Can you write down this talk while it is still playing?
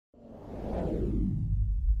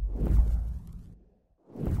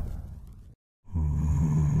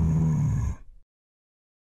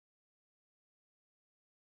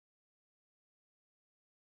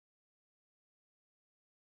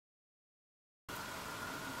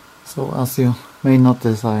So as you may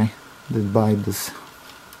notice, I did buy this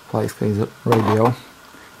Flysky radio.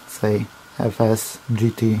 It's a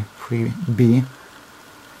FS-GT3B.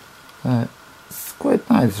 It's quite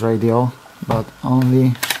nice radio, but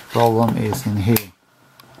only problem is in here.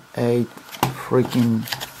 8 freaking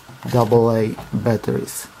AA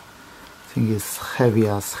batteries. I think it's heavy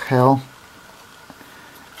as hell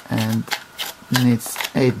and needs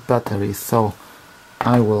 8 batteries, so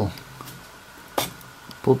I will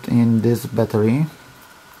put in this battery.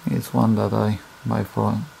 It's one that I buy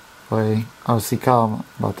for a RC car,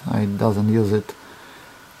 but I doesn't use it,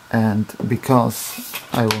 and because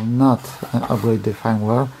I will not upgrade the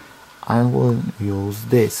firmware, I will use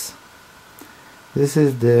this. This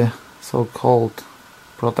is the so-called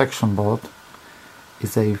protection board.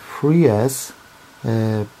 It's a 3S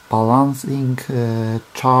balancing,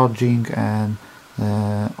 charging and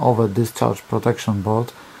over discharge protection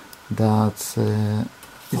board that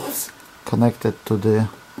it's connected to the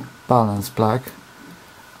balance plug.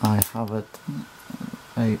 I have it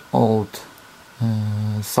a old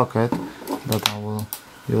socket that I will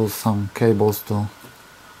use some cables to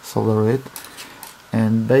solder it.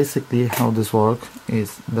 And basically how this works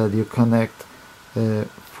is that you connect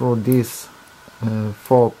through these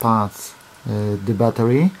 4 parts the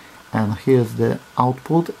battery, and here's the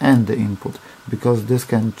output and the input, because this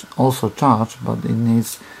can also charge, but it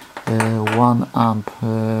needs 1 amp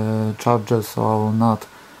charger, so I will not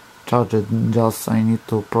charge it, just I need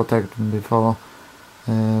to protect before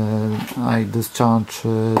I discharge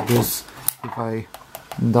this if I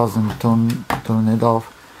doesn't turn it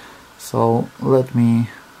off. So let me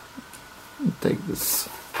take this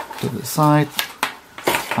to the side.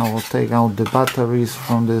 I will take out the batteries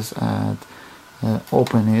from this and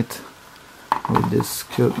open it with these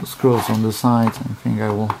screws on the side. I think I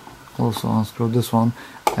will also unscrew this one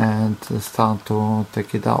and start to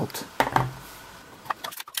take it out.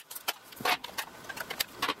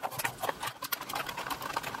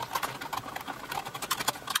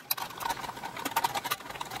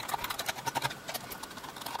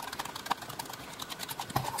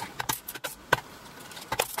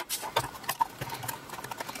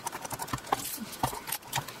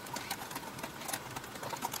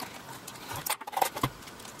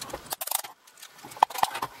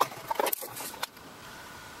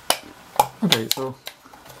 Okay, so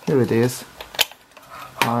here it is.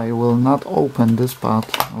 I will not open this part,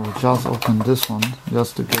 I will just open this one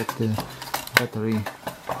just to get the battery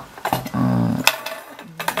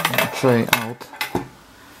tray out.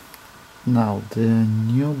 Now the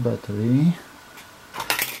new battery,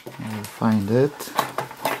 I will find it.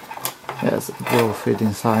 Yes, it will fit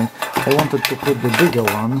inside. I wanted to put the bigger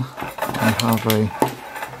one. I have a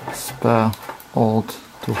spare old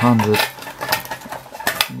 200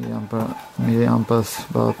 milliamperes,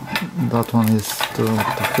 but that one is too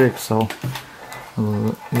thick, so I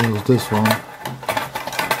will use this one.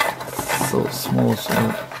 So small, so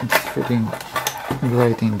it's fitting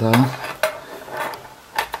great in there.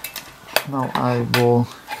 Now I will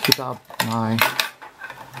heat up my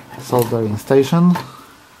soldering station,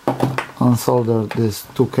 unsolder these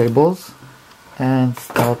 2 cables and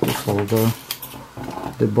start to solder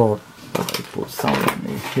the board that I put somewhere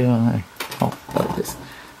here. Oh, there it is.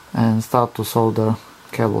 And start to solder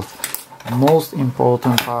cables. Most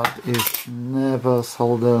important part is never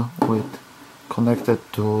solder with connected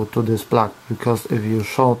to this plug, because if you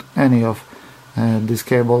short any of these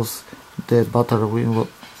cables, the battery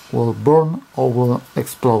will burn or will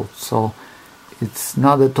explode. So it's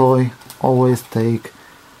not a toy. Always take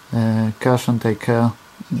caution, take care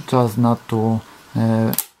just not to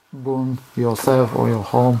burn yourself or your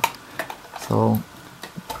home. So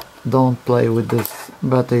don't play with these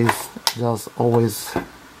batteries. Just always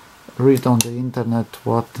read on the internet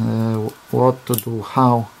what to do,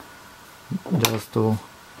 how, just to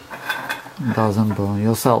doesn't burn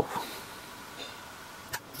yourself.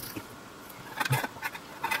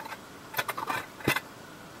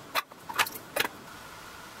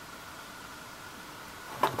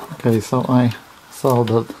 Okay, so I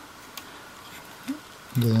soldered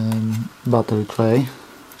the battery tray.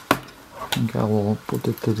 I think I will put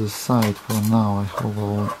it to the side for now. I hope I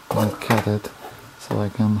will not cut it, so I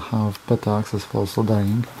can have better access for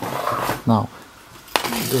soldering. Now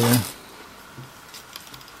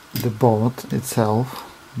the board itself,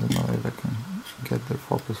 I don't know if I can get the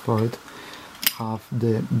focus for it, have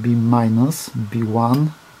the B-,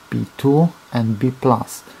 B1, B2 and B+.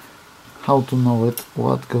 How to know it,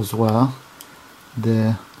 what goes where?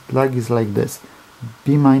 The plug is like this.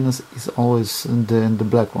 B- is always the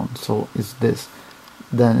black one, so it's this.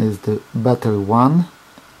 Then is the battery 1,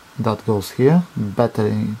 that goes here,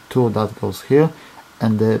 battery 2 that goes here,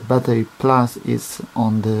 and the battery plus is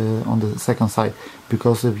on the second side,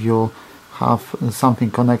 because if you have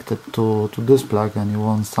something connected to this plug and you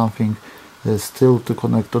want something still to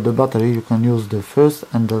connect to the battery, you can use the first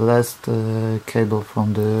and the last cable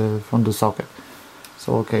from the socket.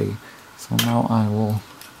 So okay, so now I will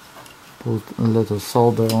put a little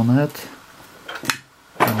solder on it,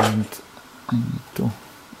 and I need to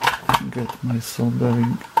get my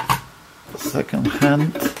soldering second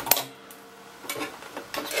hand,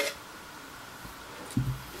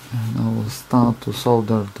 and I will start to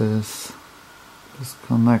solder this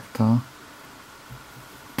connector.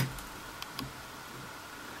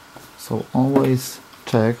 So always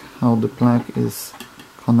check how the plug is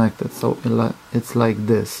connected. So it's like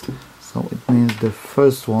this. So it means the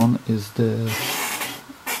first one is the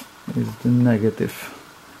negative.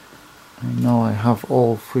 I know I have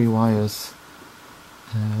all 3 wires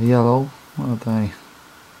yellow, but I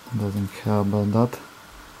doesn't care about that.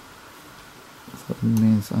 So it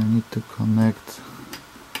means I need to connect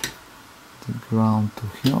the ground to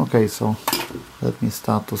here. Okay, so let me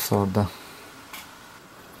start to solder.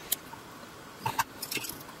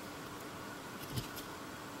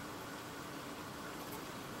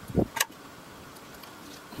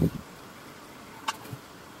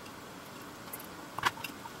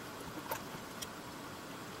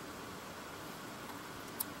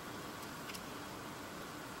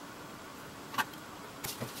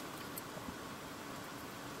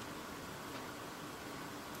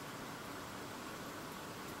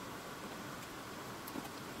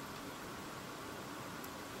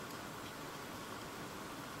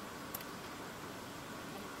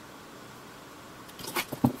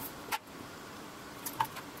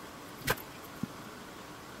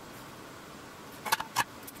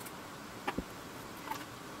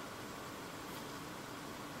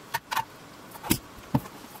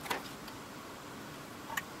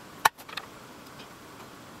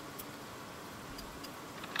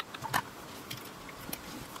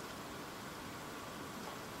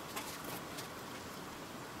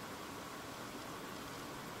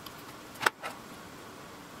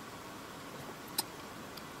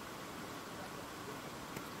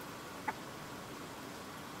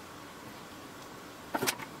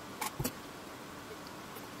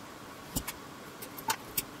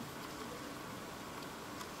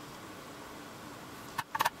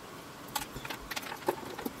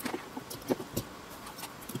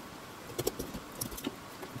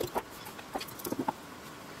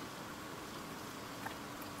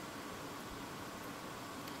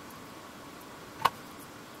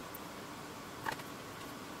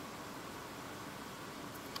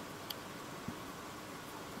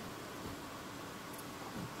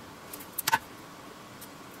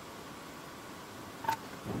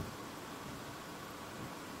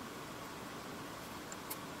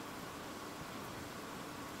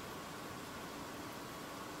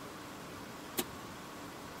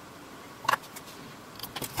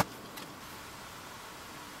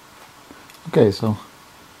 Okay, so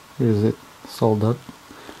here's it soldered.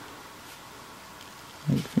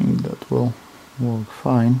 I think that will work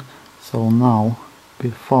fine. So now,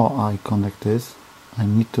 before I connect this, I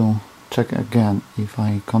need to check again if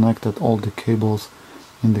I connected all the cables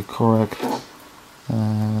in the correct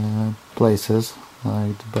places,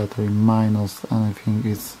 like the battery minus anything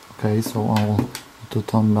is okay. So I will need to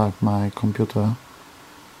turn back my computer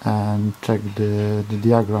and check the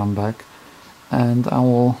diagram back, and I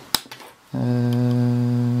will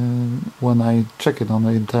when I check it on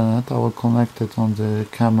the internet, I will connect it on the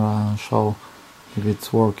camera and show if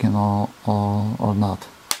it's working or not.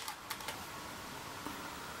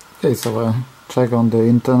 Okay, so I check on the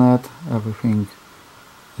internet, everything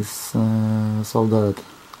is soldered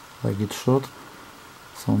like it should.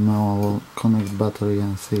 So now I will connect battery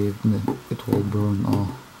and see if it will burn or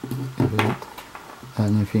if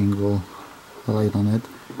anything will light on it.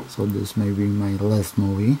 So this may be my last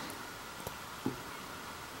movie.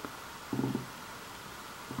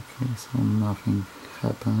 Okay, so nothing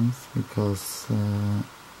happens because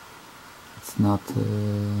it's not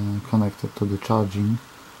connected to the charging.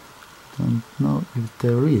 Don't know if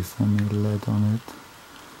there is any LED on it.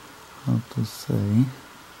 How to say?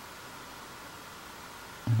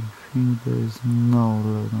 I think there is no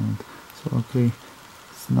LED on it. So okay,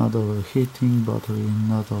 it's not overheating, battery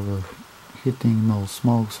not overheating, no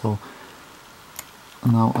smoke. So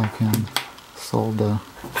now I can solder.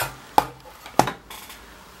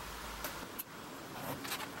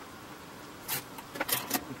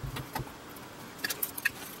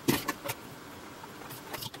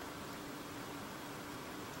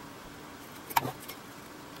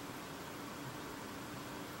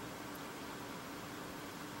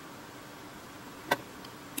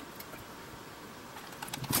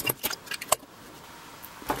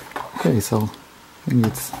 Okay, so I think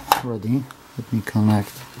it's ready. Let me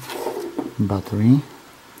connect battery.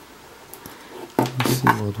 Let's see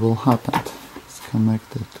what will happen. It's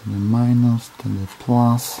connected to the minus, to the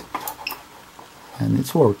plus, and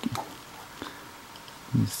it's working.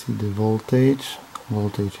 You see the voltage.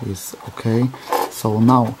 Voltage is okay. So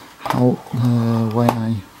now, why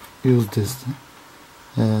I use this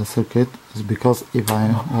circuit is because if I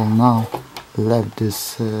will now leave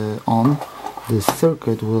this on, the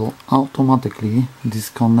circuit will automatically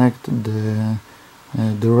disconnect the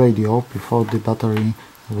radio before the battery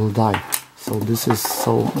will die. So this is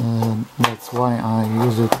that's why I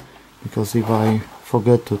use it, because if I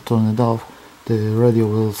forget to turn it off, the radio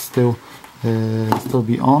will still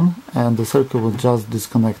be on and the circuit will just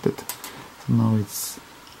disconnect it. So now it's,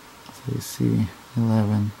 so you see,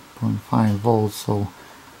 11.5 volts, so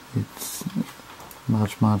it's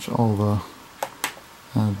much over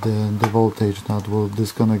the voltage that will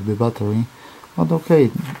disconnect the battery. But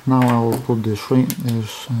okay, now I will put the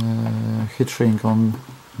heat shrink on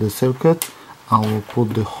the circuit. I will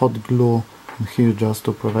put the hot glue here just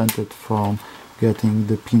to prevent it from getting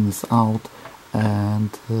the pins out,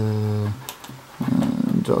 and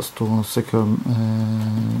just to secure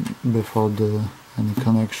before any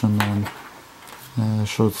connection and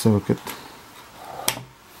short circuit.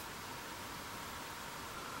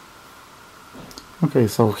 Okay,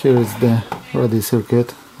 so here is the ready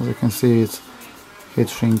circuit. As you can see, it's heat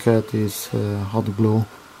shrinked, is hot glue.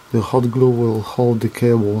 The hot glue will hold the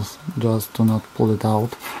cables just to not pull it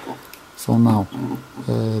out. So now,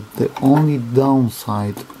 the only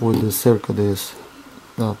downside with the circuit is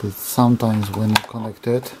that it's sometimes when you connect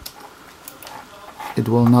it, it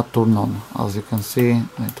will not turn on. As you can see,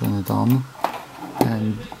 I turn it on,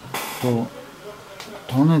 and to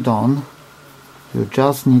turn it on, you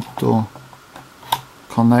just need to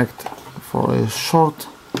connect for a short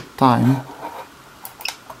time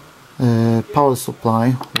power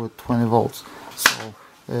supply with 20 volts. So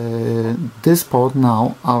this port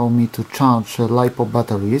now allow me to charge Lipo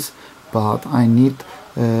batteries, but I need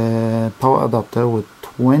power adapter with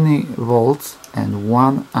 20 volts and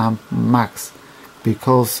 1 amp max,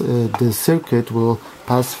 because the circuit will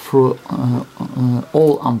pass through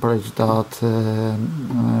all amperage that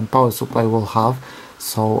power supply will have.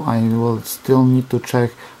 So I will still need to check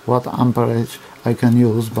what amperage I can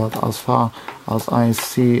use, but as far as I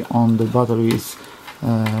see on the battery is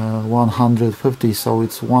 150, so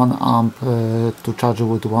it's 1 amp to charge it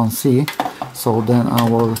with 1C. So then I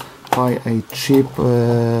will buy a cheap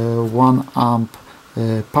 1 amp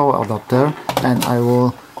power adapter, and I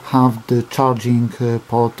will have the charging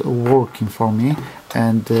port working for me,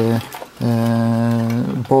 and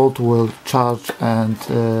both will charge and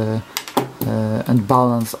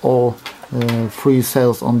balance all free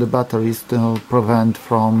cells on the batteries to prevent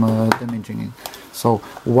from damaging it. So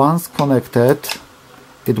once connected,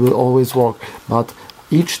 it will always work, but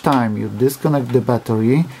each time you disconnect the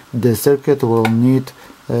battery, the circuit will need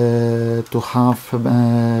to have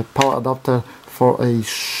power adapter for a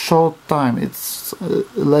short time. It's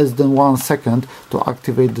less than 1 second to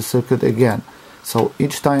activate the circuit again. So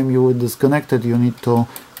each time you will disconnect it, you need to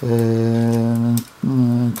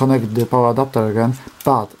connect the power adapter again.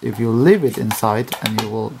 But if you leave it inside and you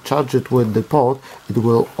will charge it with the port, it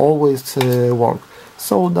will always work.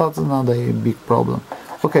 So that's not a big problem.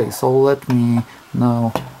 Okay, so let me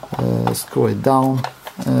now screw it down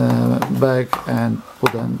back and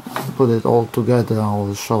put it all together. I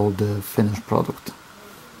will show the finished product.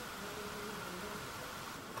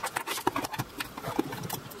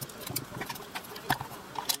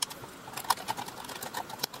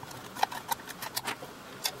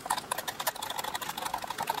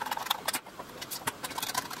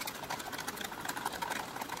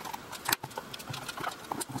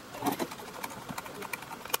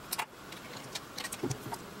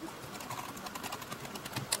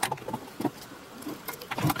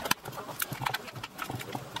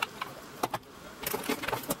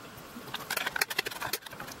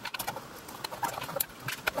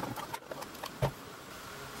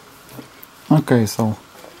 Okay, so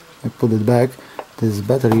I put it back. This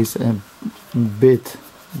battery is a bit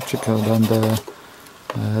thicker than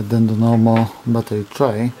the normal battery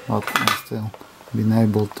tray, but I've still been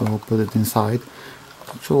able to put it inside.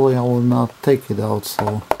 Actually, I will not take it out,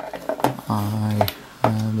 so I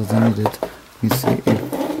doesn't need it. Let me see if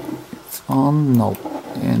it's on. No,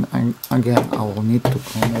 and again I will need to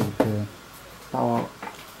connect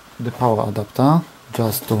the power adapter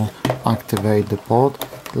just to activate the port.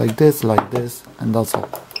 Like this, and that's all,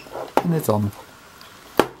 and it's on.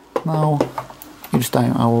 Now each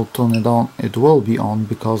time I will turn it on, it will be on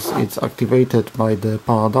because it's activated by the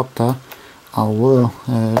power adapter. I will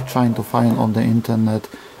try to find on the internet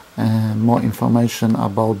more information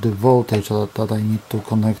about the voltage that I need to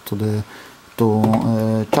connect to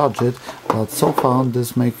charge it, but so far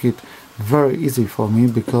this makes it very easy for me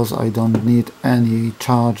because I don't need any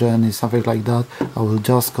charger, any something like that. I will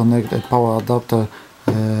just connect a power adapter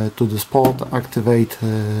to the spot, activate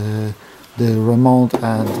the remote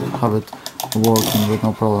and have it working with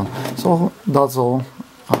no problem. So that's all.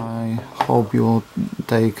 I hope you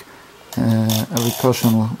take every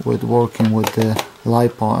caution with working with the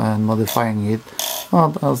Lipo and modifying it,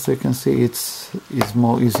 but as you can see it's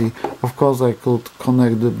more easy. Of course I could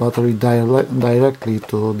connect the battery directly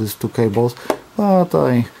to these two cables, but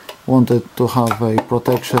I wanted to have a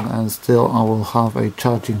protection and still I will have a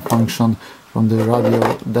charging function from the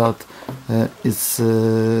radio that is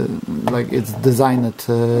like it's designed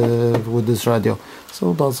with this radio.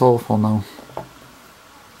 So that's all for now.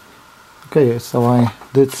 Okay, so I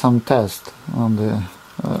did some tests on the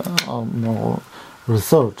more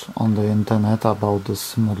research on the internet about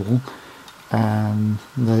this model, and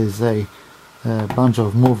there is a bunch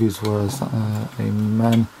of movies where a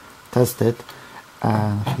man tested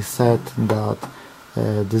and he said that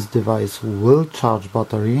this device will charge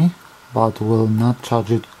battery but will not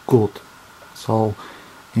charge it good. So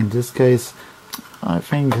in this case I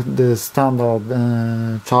think the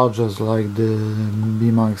standard chargers like the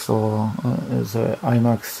BMAX or the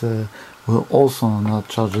IMAX will also not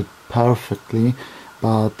charge it perfectly,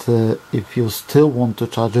 but if you still want to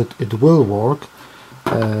charge it, it will work.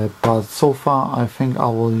 But so far I think I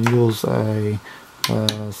will use a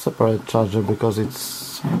separate charger because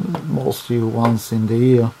it's mostly once in the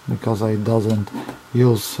year, because I doesn't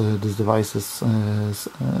use these devices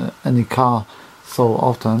any car so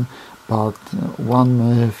often. But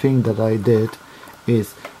one thing that I did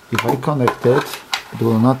is if I connect it, it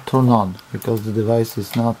will not turn on because the device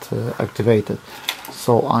is not activated.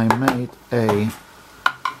 So I made a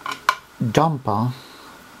jumper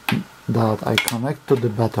that I connect to the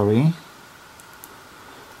battery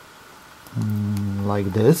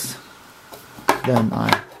like this. Then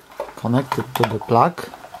I connect it to the plug,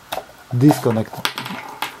 disconnect it,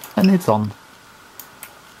 and it's on.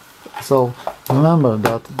 So remember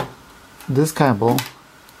that this cable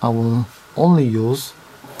I will only use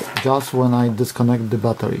just when I disconnect the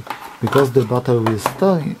battery, because the battery will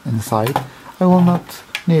stay inside. I will not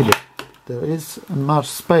need it. There is much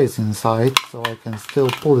space inside, so I can still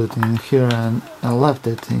put it in here and left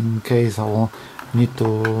it in case I will need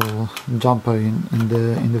to jump in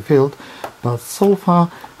the field. But so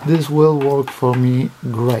far this will work for me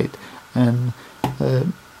great, and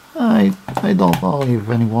I don't know if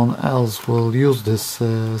anyone else will use this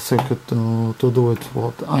circuit to do it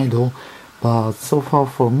what I do, but so far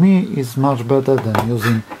for me it's much better than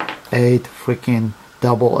using 8 freaking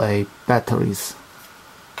AA batteries.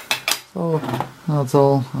 So that's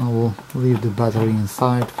all. I will leave the battery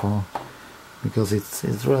inside because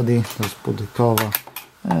it's ready. Just put the cover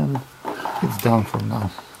and it's done for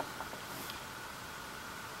now.